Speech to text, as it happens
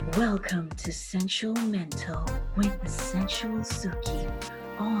Welcome to Sensualmental with Sensual Suki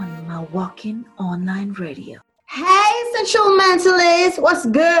on my walking online radio. Hey, Sensual Mentalists, what's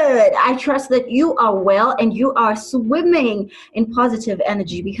good? I trust that you are well and you are swimming in positive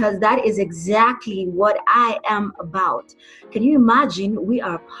energy because that is exactly what I am about. Can you imagine we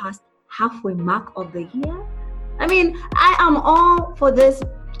are past halfway mark of the year? I am all for this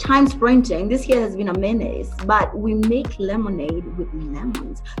time sprinting. This year has been a menace, but we make lemonade with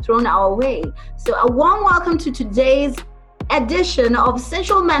lemons thrown our way. So a warm welcome to today's edition of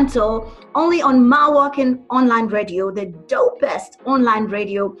Sensual Mental, only on My Walking Online Radio, the dopest online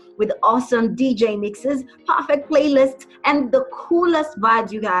radio with awesome DJ mixes, perfect playlists, and the coolest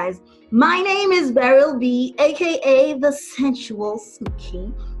vibes, you guys. My name is Beryl B, aka the Sensual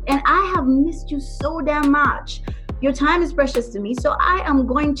Suki, and I have missed you so damn much. Your time is precious to me, so I am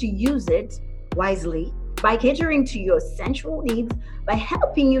going to use it wisely by catering to your sensual needs, by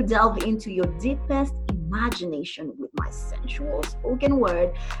helping you delve into your deepest imagination with my sensual spoken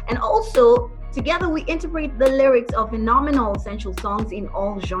word, and also together we interpret the lyrics of phenomenal sensual songs in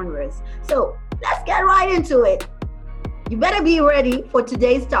all genres. So let's get right into it. You better be ready for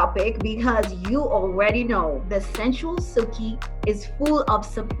today's topic because you already know the Sensual Suki is full of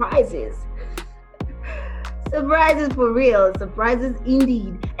surprises. Surprises for real, surprises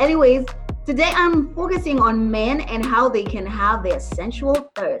indeed. Anyways, today I'm focusing on men and how they can have their sensual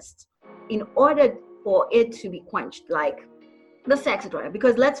thirst in order for it to be quenched, like the sex drive.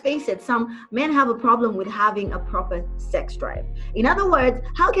 Because let's face it, some men have a problem with having a proper sex drive. In other words,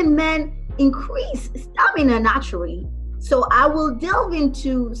 how can men increase stamina naturally? So I will delve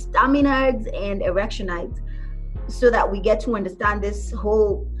into staminards and erectionites so that we get to understand this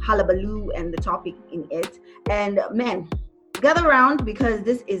whole hullabaloo and the topic in it. And men, gather around because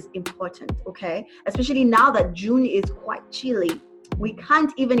this is important, okay? Especially now that June is quite chilly. We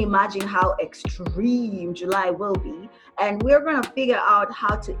can't even imagine how extreme July will be. And we're going to figure out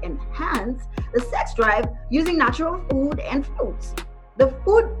how to enhance the sex drive using natural food and fruits. The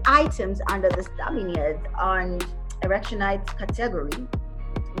food items under the staminards and erectionites category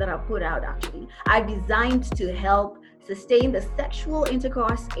that I put out actually are designed to help sustain the sexual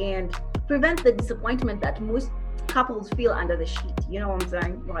intercourse and prevent the disappointment that most couples feel under the sheet. You know what I'm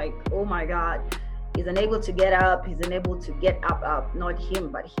saying? Like, oh my God, he's unable to get up, he's unable to get up, not him,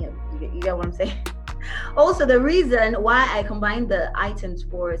 but him. You get what I'm saying? Also, the reason why I combine the items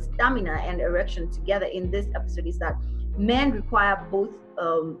for stamina and erection together in this episode is that men require both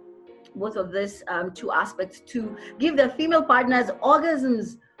of these two aspects to give their female partners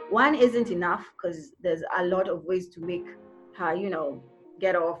orgasms. One isn't enough because there's a lot of ways to make her,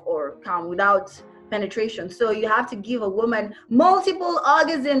 get off or come without penetration. So you have to give a woman multiple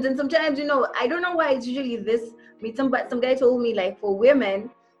orgasms. And sometimes, I don't know why it's usually this. Some guy told me, like, for women,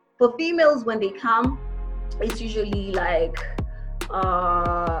 for females, when they come, it's usually like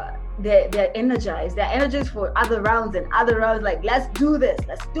they're energized. They're energized for other rounds and other rounds. Like, let's do this.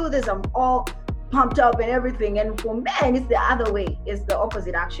 I'm all pumped up and everything. And for men, it's the other way. It's the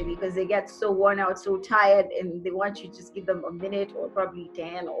opposite actually, because they get so worn out, so tired, and they want you to just give them a minute or probably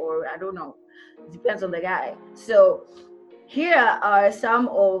 10, or I don't know. It depends on the guy. So here are some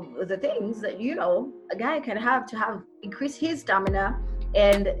of the things that a guy can have to increase his stamina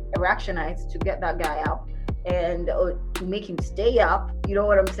and erectionites to get that guy up and to make him stay up. You know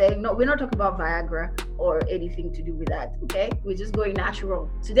what I'm saying? No, we're not talking about Viagra or anything to do with that, okay? We're just going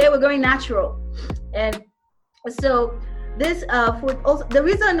natural. Today we're going natural. And so this food also, the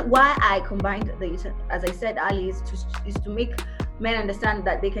reason why I combined these, as I said earlier, is to make men understand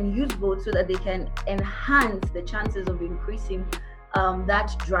that they can use both so that they can enhance the chances of increasing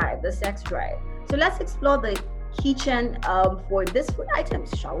that drive, the sex drive. So let's explore the kitchen for these food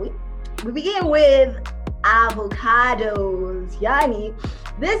items, shall we? We begin with avocados. Yani,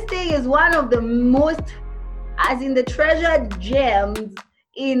 this thing is one of the most, as in the treasured gems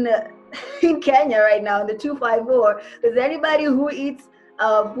in Kenya right now, in the 254. Because anybody who eats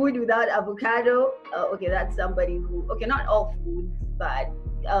food without avocado, okay, that's somebody who, okay, not all foods, but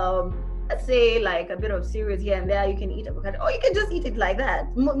let's say like a bit of cereals here and there, you can eat avocado, or you can just eat it like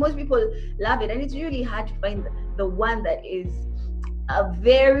that. Most people love it, and it's really hard to find the one that is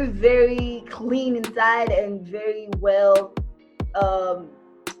very, very clean inside and very well,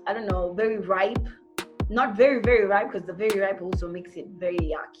 very ripe. Not very, very ripe, because the very ripe also makes it very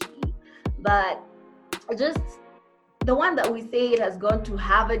yucky. But just the one that we say it has gone to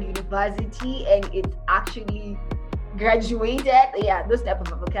Harvard University and it's actually graduated. Yeah, those type of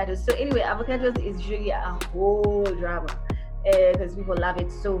avocados. So anyway, avocados is really a whole drama because people love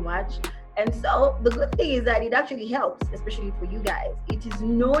it so much. And so the good thing is that it actually helps, especially for you guys. It is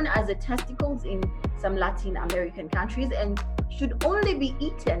known as the testicles in some Latin American countries and should only be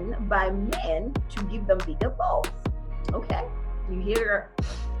eaten by men to give them bigger balls. Okay, you hear?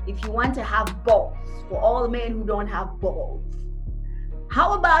 If you want to have balls, for all men who don't have balls,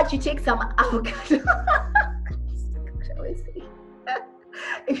 how about you take some avocado? Shall we see?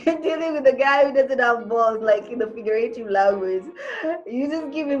 If you're dealing with a guy who doesn't have balls, like in the figurative language, you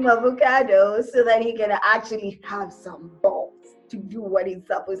just give him avocado so that he can actually have some balls to do what he's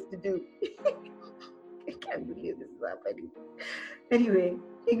supposed to do. I can't believe this is happening. Anyway,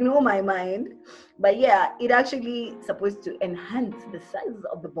 ignore my mind. But yeah, it actually supposed to enhance the size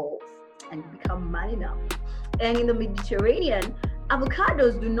of the balls and become man enough. And in the Mediterranean,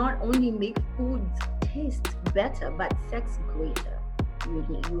 avocados do not only make foods taste better, but sex greater.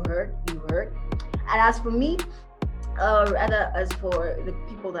 You heard. And as for me, rather as for the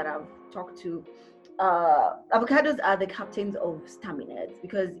people that I've talked to, avocados are the captains of stamina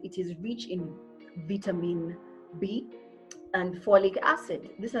because it is rich in vitamin B and folic acid.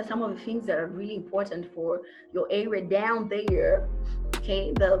 These are some of the things that are really important for your area down there,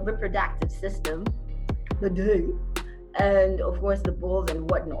 okay, the reproductive system, the day, and of course the balls and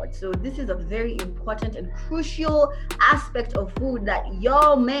whatnot. So this is a very important and crucial aspect of food that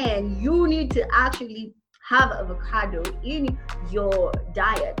your man, you need to actually have avocado in your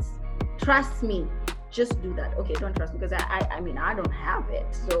diet. Trust me, just do that. Okay, don't trust me because I mean I don't have it,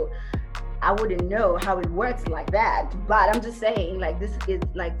 so I wouldn't know how it works like that. But I'm just saying, like, this is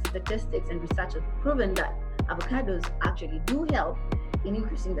like statistics and research has proven that avocados actually do help in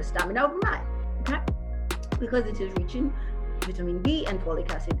increasing the stamina of man. Okay, because it is rich in vitamin B and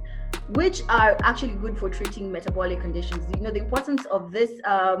folic acid, which are actually good for treating metabolic conditions. You know, the importance of this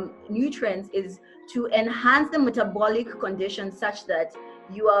nutrients is to enhance the metabolic conditions such that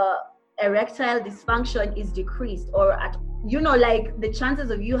your erectile dysfunction is decreased, or at, you know, like the chances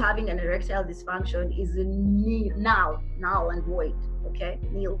of you having an erectile dysfunction is null and void. Okay,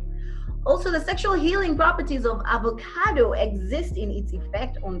 nil. Also, the sexual healing properties of avocado exist in its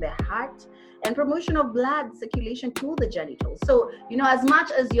effect on the heart and promotion of blood circulation to the genitals. So, you know, as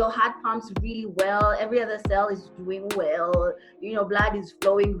much as your heart pumps really well, every other cell is doing well, you know, blood is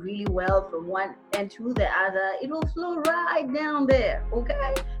flowing really well from one end to the other, it will flow right down there,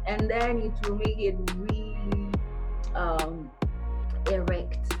 okay? And then it will make it really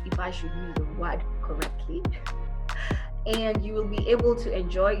erect, if I should use the word correctly. And you will be able to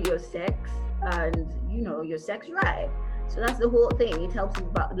enjoy your sex and, you know, your sex drive. So that's the whole thing. It helps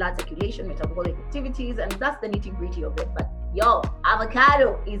with blood circulation, metabolic activities, and that's the nitty gritty of it. But yo,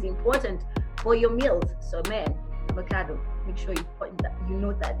 avocado is important for your meals. So man, avocado, make sure you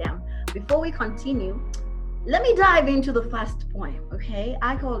note that down. Before we continue, let me dive into the first point, okay?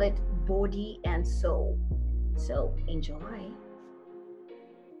 I call it body and soul. So enjoy.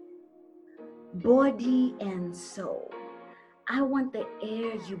 Body and soul. I want the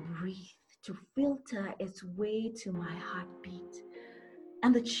air you breathe to filter its way to my heartbeat,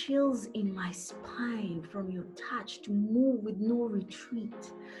 and the chills in my spine from your touch to move with no retreat.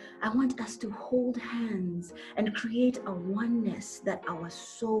 I want us to hold hands and create a oneness that our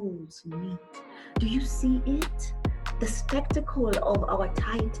souls meet. Do you see it? The spectacle of our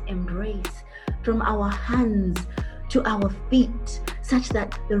tight embrace, from our hands to our feet, such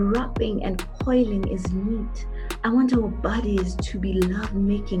that the wrapping and coiling is neat. I want our bodies to be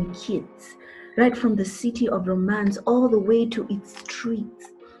love-making kids, right from the city of romance all the way to its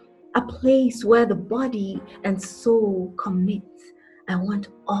streets, a place where the body and soul commits. I want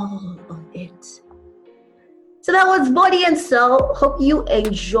all of it. So that was body and soul. Hope you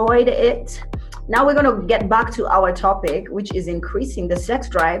enjoyed it. Now we're going to get back to our topic, which is increasing the sex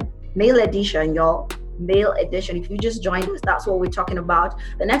drive, male edition, y'all. Male edition. If you just joined us, that's what we're talking about.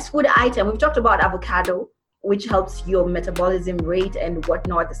 The next food item, we've talked about avocado, which helps your metabolism rate and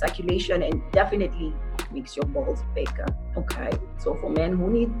whatnot, the circulation, and definitely makes your balls bigger. Okay, so for men who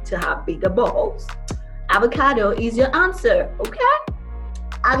need to have bigger balls, avocado is your answer. Okay.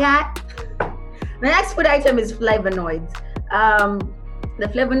 The next food item is flavonoids. The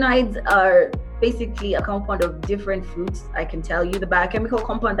flavonoids are basically a compound of different fruits. I can tell you the biochemical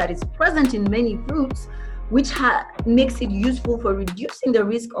compound that is present in many fruits, which makes it useful for reducing the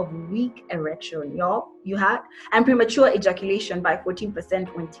risk of weak erection, and premature ejaculation by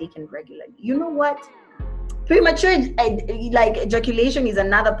 14% when taken regularly. You know what? Premature ejaculation is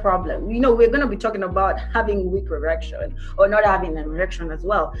another problem. You know, we're going to be talking about having weak erection or not having an erection as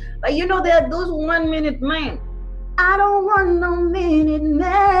well. But you know, there are those 1 minute men. I don't want no minute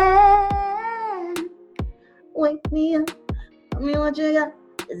man. Wake me up. Tell me what you got.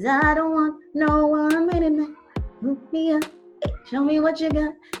 'Cause I don't want no 1 minute man. Hook me up. Hey, show me what you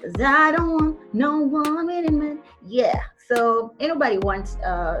got. 'Cause I don't want no 1 minute man. Yeah. So anybody wants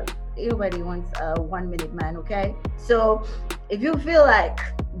a 1 minute man, okay? So if you feel like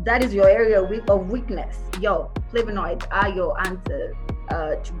that is your area of weakness, yo, flavonoids are your answer.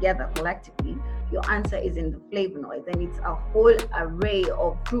 Together collectively, your answer is in the flavonoids, and it's a whole array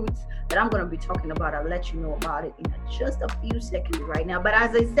of fruits that I'm going to be talking about. I'll let you know about it in just a few seconds right now. But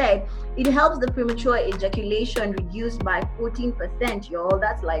as I said, it helps the premature ejaculation reduce by 14%, y'all.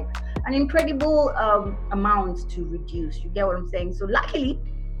 That's like an incredible amount to reduce. You get what I'm saying? So luckily,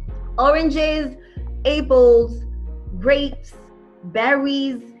 oranges, apples, grapes,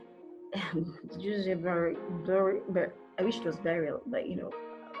 berries, usually very, I wish it was burial, but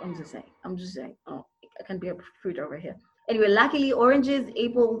I'm just saying. Oh, I can be a fruit over here. Anyway, luckily, oranges,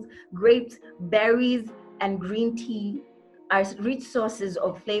 apples, grapes, berries, and green tea are rich sources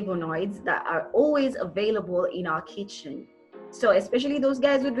of flavonoids that are always available in our kitchen. So especially those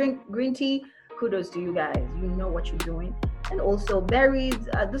guys who drink green tea, kudos to you guys. You know what you're doing. And also berries,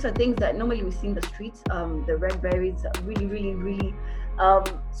 those are things that normally we see in the streets. The red berries are really, really, really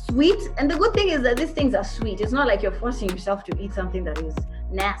sweet. And the good thing is that these things are sweet. It's not like you're forcing yourself to eat something that is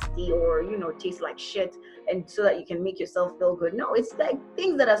nasty or tastes like shit, and so that you can make yourself feel good. No, it's like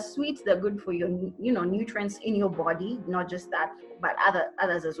things that are sweet, that are good for your nutrients in your body, not just that, but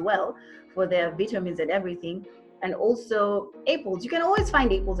others as well, for their vitamins and everything. And also apples, you can always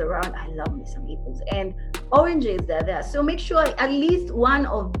find apples around. I love me some apples. And oranges, they're there. So make sure at least one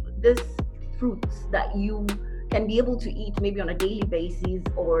of these fruits that you can be able to eat maybe on a daily basis,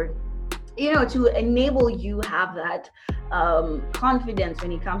 or to enable you have that confidence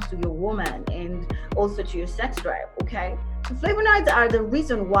when it comes to your woman and also to your sex drive. Okay, so flavonoids are the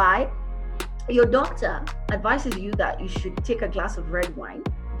reason why your doctor advises you that you should take a glass of red wine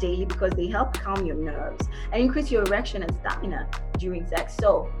daily, because they help calm your nerves and increase your erection and stamina during sex.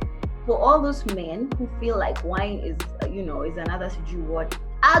 So for all those men who feel like wine is another suju word,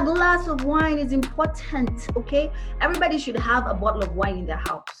 a glass of wine is important. Okay, everybody should have a bottle of wine in their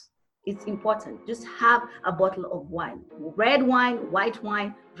house. It's important. Just have a bottle of wine, red wine, white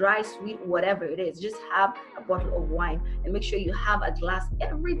wine, dry, sweet, whatever it is. Just have a bottle of wine, and make sure you have a glass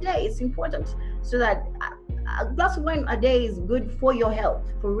every day. It's important, so that a glass of wine a day is good for your health.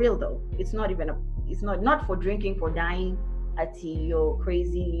 For real though, it's not for drinking, for dying at you're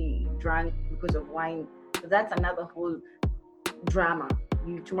crazy drunk because of wine. That's another whole drama.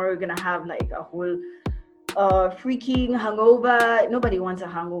 Tomorrow you're gonna have like a whole freaking hangover. Nobody wants a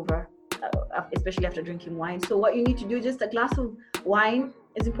hangover, especially after drinking wine. So what you need to do, just a glass of wine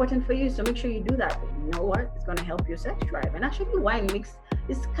is important for you, so make sure you do that. You know what, it's going to help your sex drive. And actually wine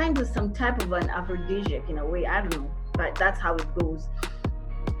is kind of some type of an aphrodisiac in a way. I don't know, but that's how it goes.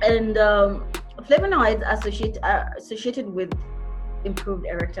 And flavonoids are associated with improved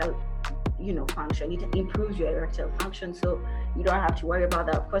erectile function. It improves your erectile function, so you don't have to worry about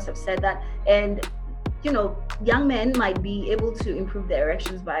that. Of course, I've said that. And young men might be able to improve their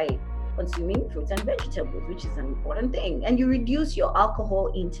erections by consuming fruits and vegetables, which is an important thing. And you reduce your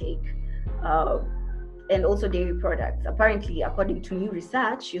alcohol intake, and also dairy products. Apparently, according to new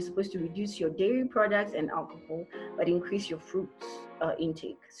research, you're supposed to reduce your dairy products and alcohol, but increase your fruits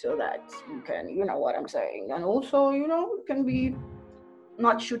intake, so that you can, what I'm saying. And also, you can be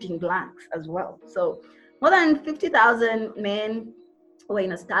not shooting blanks as well. So more than 50,000 men were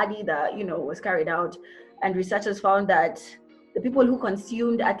in a study that was carried out, and researchers found that the people who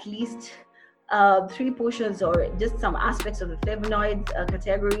consumed at least 3 portions or just some aspects of the flavonoids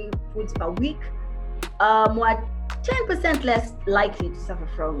category foods per week were 10% less likely to suffer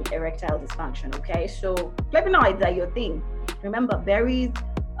from erectile dysfunction. Okay, so flavonoids are your thing. Remember, berries,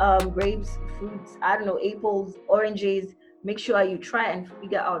 grapes, fruits, apples, oranges. Make sure you try and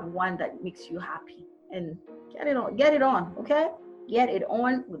figure out one that makes you happy, and get it on, okay? Get it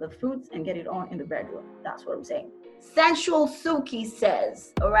on with the fruits and get it on in the bedroom. That's what I'm saying. Sensual Suki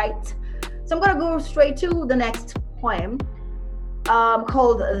says, all right? So I'm going to go straight to the next poem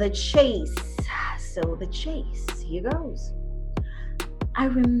called The Chase. So The Chase, here goes. I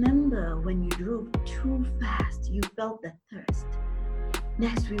remember when you drove too fast, you felt the thirst.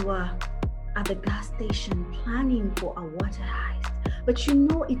 Next, we were at the gas station planning for a water heist. But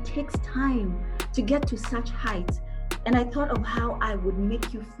it takes time to get to such heights. And I thought of how I would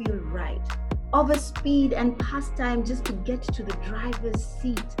make you feel right. Over speed and pastime just to get to the driver's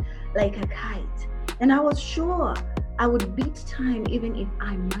seat like a kite. And I was sure I would beat time even if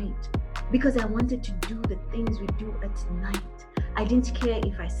I might. Because I wanted to do the things we do at night. I didn't care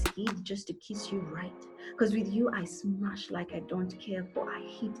if I skied just to kiss you right. Because with you, I smash like I don't care for a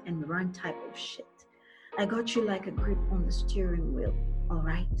hit and run type of shit. I got you like a grip on the steering wheel,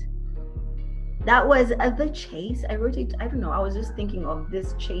 alright? That was the chase. I wrote it, I don't know, I was just thinking of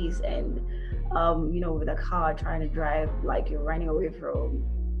this chase and, with a car trying to drive like you're running away from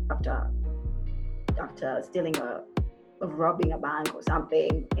after stealing of robbing a bank or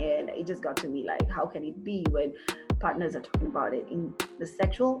something. And it just got to me like, how can it be when partners are talking about it in the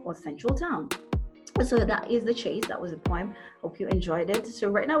sexual or sensual town? So that is the chase. That was the poem. Hope you enjoyed it. So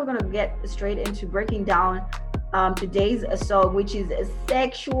right now we're gonna get straight into breaking down today's song, which is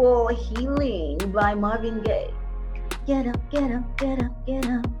Sexual Healing by Marvin Gaye. Get up, get up, get up, get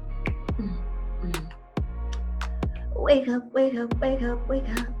up. Wake up, wake up, wake up, wake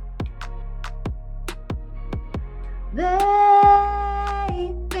up.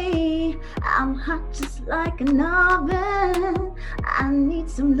 Baby, I'm hot just like an oven. I need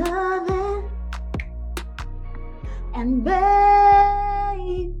some loving. And baby,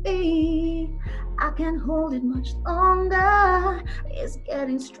 I can't hold it much longer. It's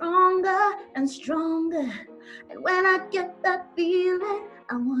getting stronger and stronger. And when I get that feeling,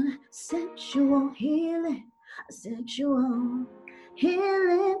 I want sexual healing. Sexual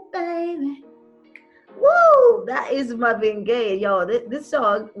healing, baby. Woo! That is Marvin Gaye. Yo, this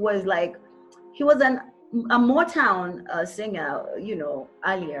song was like, he was a Motown singer,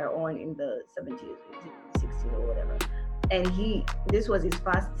 earlier on in the 70s, 60s or whatever. And this was his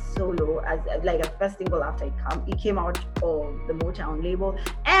first solo, as like a first single after he came out of the Motown label.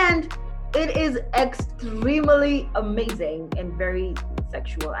 And it is extremely amazing and very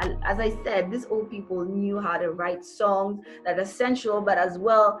sexual. And as I said, these old people knew how to write songs that are sensual, but as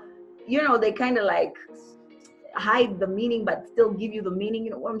well, they kind of like hide the meaning but still give you the meaning,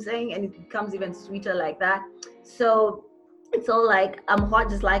 you know what I'm saying? And it becomes even sweeter like that. So it's all like, I'm hot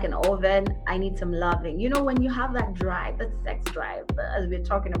just like an oven, I need some loving. When you have that drive, that sex drive, as we're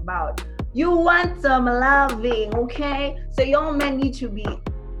talking about, you want some loving, okay? So your men need to be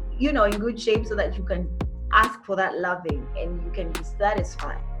in good shape so that you can ask for that loving and you can be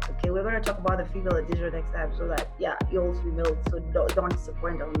satisfied. Okay, we're going to talk about the female edition next time, so that you all female, so don't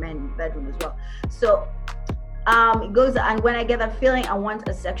disappoint our men in the bedroom as well. So it goes, and when I get that feeling, I want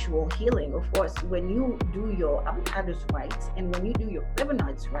a sexual healing. Of course, when you do your avocados right and when you do your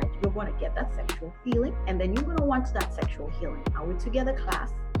flavonoids right, you're going to get that sexual feeling, and then you're going to want that sexual healing. Are we together,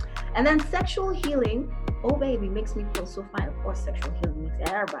 class? And then sexual healing, oh baby, makes me feel so fine. Of course, sexual healing makes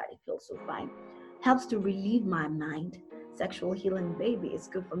everybody feel so fine. Helps to relieve my mind. Sexual healing, baby, it's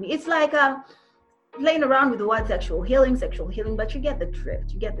good for me. It's like playing around with the word sexual healing, but you get the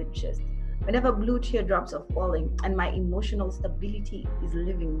drift, you get the gist. Whenever blue teardrops are falling and my emotional stability is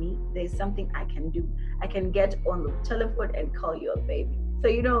leaving me, there's something I can do. I can get on the telephone and call you a baby. So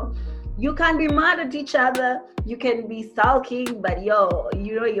you can be mad at each other, you can be sulking, but your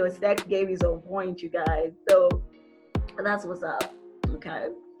sex game is on point, you guys. So that's what's up. Okay,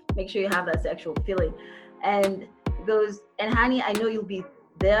 make sure you have that sexual feeling. And goes, and honey, I know you'll be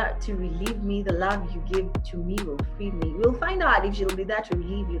there to relieve me. The love you give to me will free me. We'll find out if she'll be there to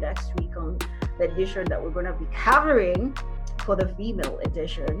relieve you next week on the edition that we're going to be covering for the female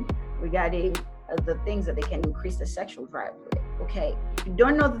edition regarding the things that they can increase the sexual drive with. Okay, if you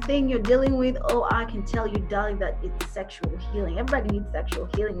don't know the thing you're dealing with, I can tell you, darling, that it's sexual healing. Everybody needs sexual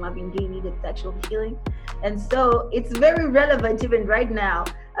healing. Marvin Gaye needed sexual healing, and so it's very relevant even right now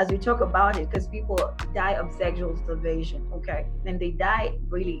as we talk about it, because people die of sexual starvation. Okay, and they die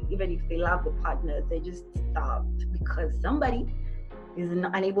really, even if they love the partner, they just stopped because somebody is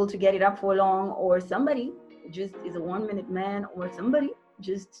unable to get it up for long, or somebody just is a 1 minute man, or somebody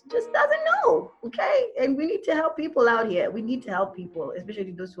just doesn't know. Okay, and we need to help people out here. We need to help people,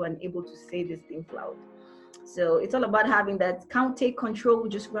 especially those who are unable to say these things loud. So it's all about having that take control,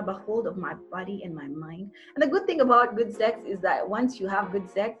 just grab a hold of my body and my mind. And the good thing about good sex is that once you have good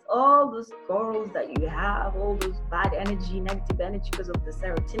sex, all those quarrels that you have, all those bad energy, negative energy because of the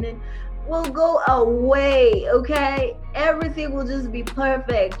serotonin will go away. Okay, everything will just be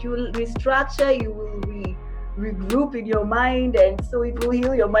perfect. You will restructure, you will regroup in your mind, and so it will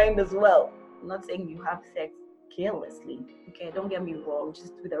heal your mind as well. I'm not saying you have sex carelessly, okay, don't get me wrong,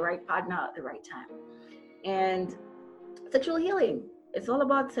 just with the right partner at the right time. And sexual healing, it's all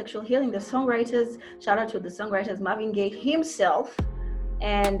about sexual healing. The songwriters, shout out to the songwriters, Marvin Gaye himself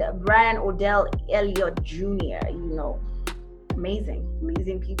and Brian Odell Elliott Jr.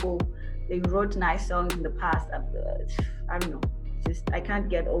 Amazing people. They wrote nice songs in the past. I don't know, I can't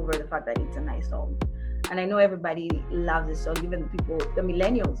get over the fact that it's a nice song. And I know everybody loves this song, even the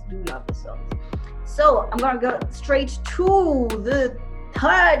millennials do love the songs. So I'm gonna go straight to the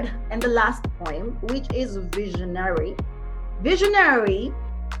third and the last poem, which is visionary. Visionary,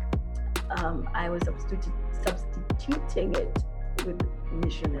 I was substituting it with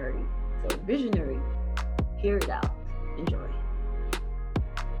missionary. So visionary, hear it out, enjoy.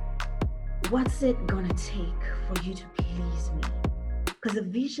 What's it gonna take for you to please me? Because the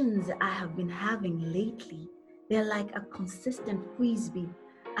visions I have been having lately, they're like a consistent frisbee.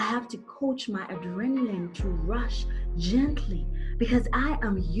 I have to coach my adrenaline to rush gently because I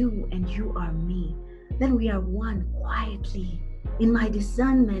am you and you are me. Then we are one quietly. In my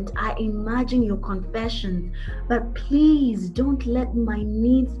discernment, I imagine your confessions, but please don't let my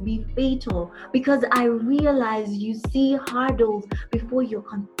needs be fatal because I realize you see hurdles before your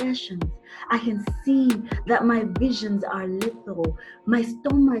confessions. I can see that my visions are lethal. My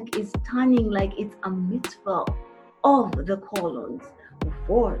stomach is turning like it's a mitzvah of the colons,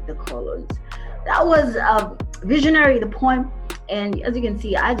 before the colons. That was Visionary, the poem. And as you can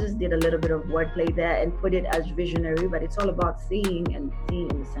see, I just did a little bit of wordplay there and put it as visionary, but it's all about seeing and seeing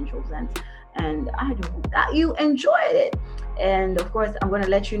in the sensual sense. And I do hope that you enjoyed it. And of course, I'm going to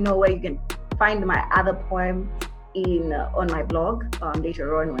let you know where you can find my other poem on my blog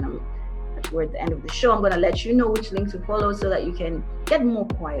later on when I'm towards the end of the show. I'm going to let you know which links to follow so that you can get more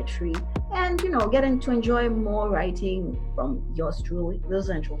poetry and get to enjoy more writing from yours truly, the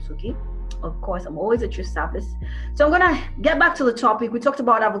Sensual Suki. Of course, I'm always at your service. So I'm gonna get back to the topic. We talked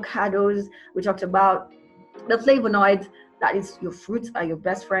about avocados. We talked about the flavonoids. That is, your fruits are your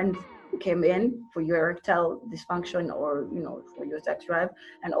best friends who came in for your erectile dysfunction or for your sex drive.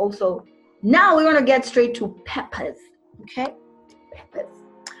 And also, now we're gonna get straight to peppers. Okay, peppers.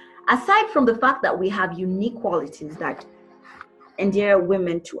 Aside from the fact that we have unique qualities that endear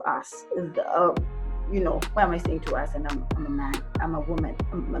women to us, what am I saying to us? And I'm a man. I'm a woman.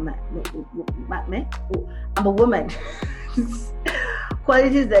 I'm a woman.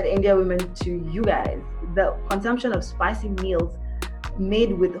 Qualities that endear women to you guys. The consumption of spicy meals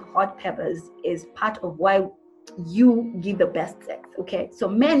made with hot peppers is part of why you give the best sex. Okay, so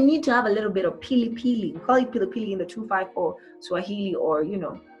men need to have a little bit of pili pili. We call it pili pili in the 254 Swahili or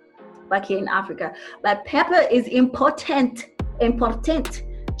back here in Africa. But pepper is important.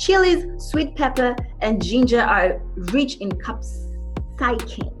 Chilies, sweet pepper, and ginger are rich in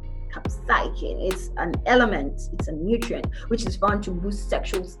capsaicin. It's an element, it's a nutrient, which is found to boost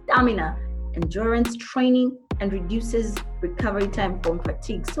sexual stamina, endurance training, and reduces recovery time from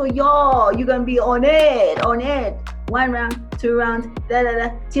fatigue. So you're gonna be on it. 1 round, 2 rounds,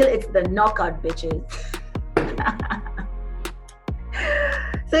 till it's the knockout, bitches.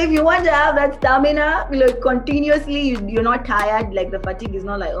 So if you want to have that stamina, continuously, you're not tired, like the fatigue is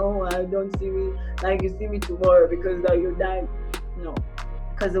not like, oh, I don't see me, like you see me tomorrow because now you're dying. No,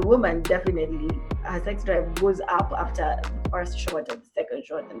 because the woman definitely, her sex drive goes up after the first shot and the second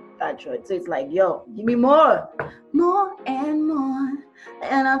shot and third shot. So it's like, yo, give me more and more.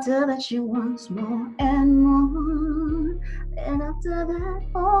 And after that, she wants more and more. And after that,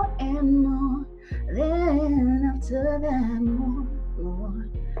 more and more. Then after that, more.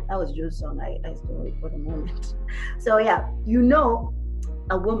 That was Joe's song. I stole it for the moment. So yeah,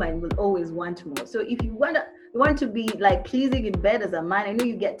 a woman will always want more. So if you want to be like pleasing in bed as a man, I know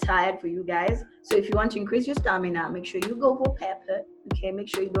you get tired for you guys. So if you want to increase your stamina, make sure you go for pepper. Okay, make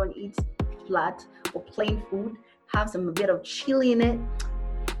sure you don't eat flat or plain food. Have a bit of chili in it.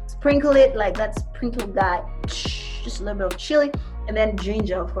 Sprinkle it like that sprinkle guy. Just a little bit of chili, and then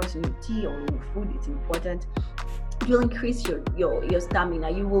ginger, of course, in your tea or in your food. It's important. It will increase your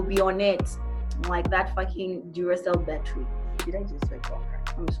stamina. You will be on it like that fucking Duracell battery. Did I just say that?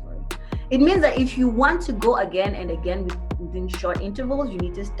 I'm sorry. It means that if you want to go again and again within short intervals, you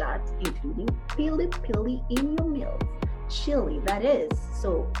need to start including pili in your meals. Chili, that is.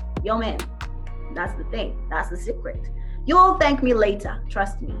 So, yo man, that's the thing. That's the secret. You'll thank me later.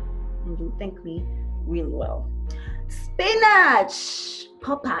 Trust me. And you'll thank me really well. Spinach!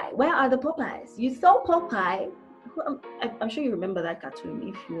 Popeye. Where are the Popeyes? You saw Popeye. I'm sure you remember that cartoon.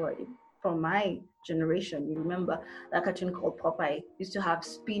 If you are from my generation, you remember that cartoon called Popeye. Used to have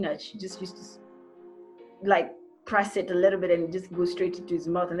spinach. He just used to like press it a little bit and it just goes straight into his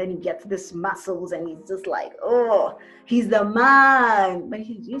mouth, and then he gets this muscles and he's just like, oh, he's the man. But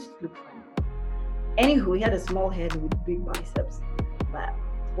he used to look funny. Anywho, he had a small head with big biceps. But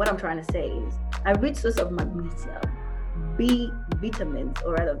what I'm trying to say is a rich source of magnesium, B vitamins,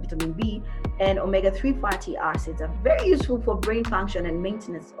 or rather vitamin B, and omega-3 fatty acids are very useful for brain function and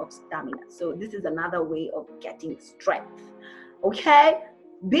maintenance of stamina. So this is another way of getting strength. Okay,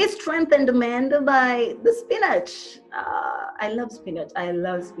 be strengthened, man, by the spinach. I love spinach. I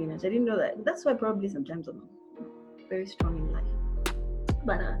love spinach. I didn't know that. That's why probably sometimes I'm very strong in life.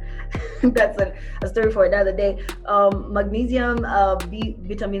 But that's a story for another day. Magnesium,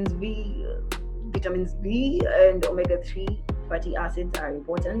 vitamins B, and omega-3 fatty acids are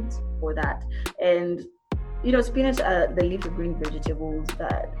important for that. And spinach are the leafy green vegetables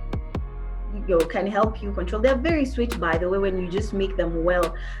that can help you control. They're very sweet, by the way, when you just make them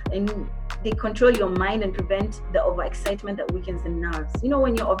well, and they control your mind and prevent the overexcitement that weakens the nerves.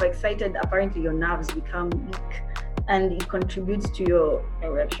 When you're overexcited, apparently your nerves become weak, and it contributes to your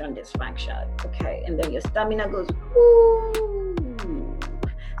erection dysfunction. Okay, and then your stamina goes ooh.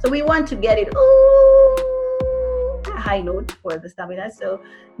 So we want to get it a high note for the stamina. So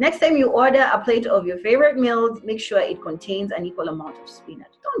next time you order a plate of your favorite meals, make sure it contains an equal amount of spinach.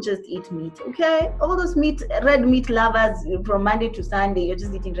 Don't just eat meat, okay? All those red meat lovers, from Monday to Sunday, you're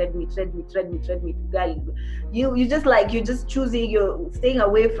just eating red meat. Girl, you're just choosing, you're staying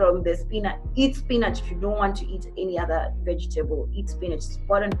away from the spinach. Eat spinach if you don't want to eat any other vegetable. Eat spinach. It's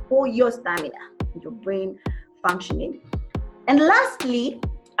important for your stamina and your brain functioning. And lastly,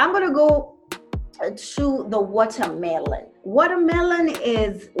 I'm going to go to the watermelon. Watermelon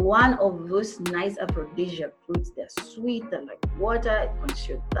is one of those nice aphrodisiac fruits. They're sweet, they're like water, it quenches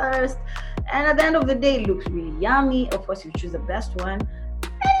your thirst, and at the end of the day, it looks really yummy. Of course, you choose the best one, and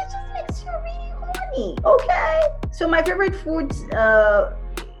it just makes you really horny. Okay, so my favorite fruit,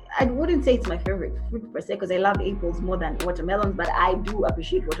 I wouldn't say it's my favorite fruit per se, because I love apples more than watermelons, but I do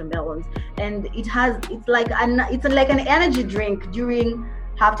appreciate watermelons, and it's like an energy drink during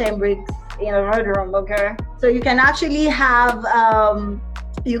halftime breaks in a red room. Okay, so you can actually have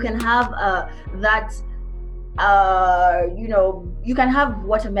you can have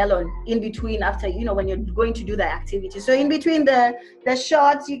watermelon in between, after when you're going to do the activity. So in between the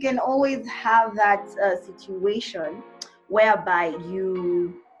shots, you can always have that situation whereby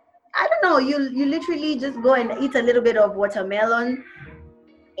you literally just go and eat a little bit of watermelon,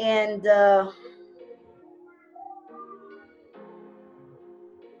 and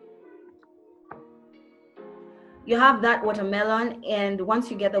you have that watermelon, and once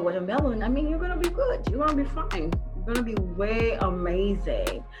you get the watermelon, I mean, you're gonna be good. You're gonna be fine. You're gonna be way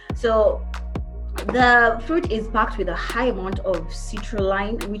amazing. So the fruit is packed with a high amount of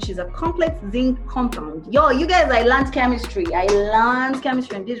citrulline, which is a complex zinc compound. You guys, I learned chemistry and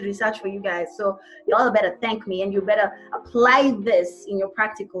did research for you guys. So y'all better thank me, and you better apply this in your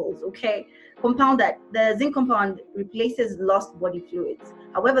practicals, okay? The zinc compound replaces lost body fluids.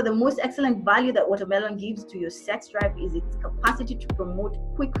 However, the most excellent value that watermelon gives to your sex drive is its capacity to promote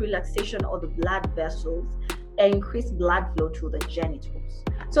quick relaxation of the blood vessels and increase blood flow to the genitals.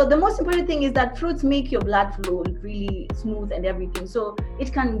 So the most important thing is that fruits make your blood flow really smooth and everything. So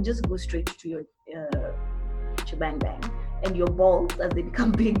it can just go straight to your bang bang and your balls as they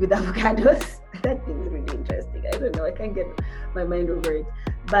become big with avocados. That thing is really interesting. I don't know. I can't get my mind over it.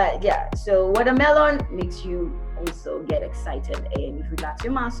 But yeah, so watermelon makes you also get excited, and if you relax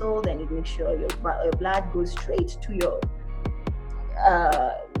your muscles, then it makes sure your blood goes straight to your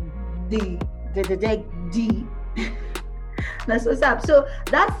D. That's what's up. So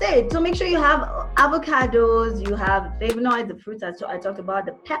that's it. So make sure you have avocados, you have flavonoids, the fruits I talked about,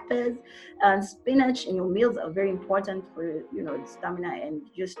 the peppers, and spinach in your meals are very important for stamina and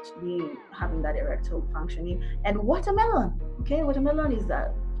just having that erectile functioning. And watermelon, okay? Watermelon is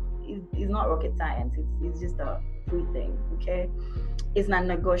not rocket science. It's just a fruit thing, okay? It's not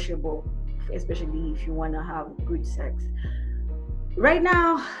negotiable, especially if you want to have good sex. Right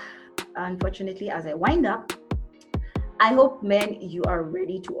now, unfortunately, as I wind up, I hope, men, you are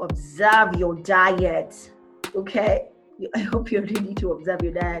ready to observe your diet, okay? I hope you're ready to observe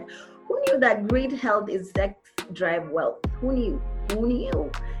your diet. Who knew that great health is sex drive wealth? Who knew?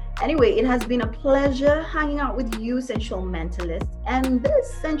 Anyway, it has been a pleasure hanging out with you, Sensual Mentalists, and these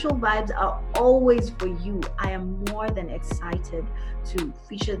sensual vibes are always for you. I am more than excited to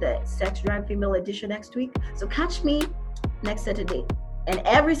feature the Sex Drive Female Edition next week. So catch me next Saturday. And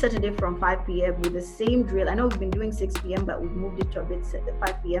every Saturday from 5 p.m. with the same drill. I know we've been doing 6 p.m., but we've moved it to a bit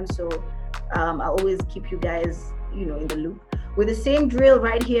 5 p.m. So I'll always keep you guys, in the loop with the same drill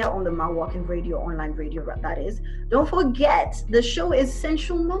right here on the Milwaukee Radio, online radio, that is. Don't forget, the show is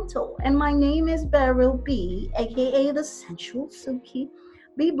Sensualmental, and my name is Beryl B, aka the Sensual Suki.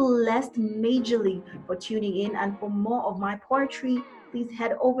 Be blessed majorly for tuning in, and for more of my poetry, please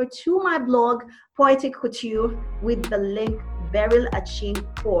head over to my blog, Poetic Couture, with the link Beryl Achin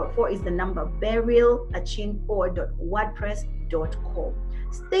 4. 4 is the number, berylachin4.wordpress.com.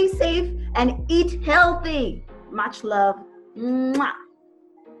 Stay safe and eat healthy. Much love. Mwah.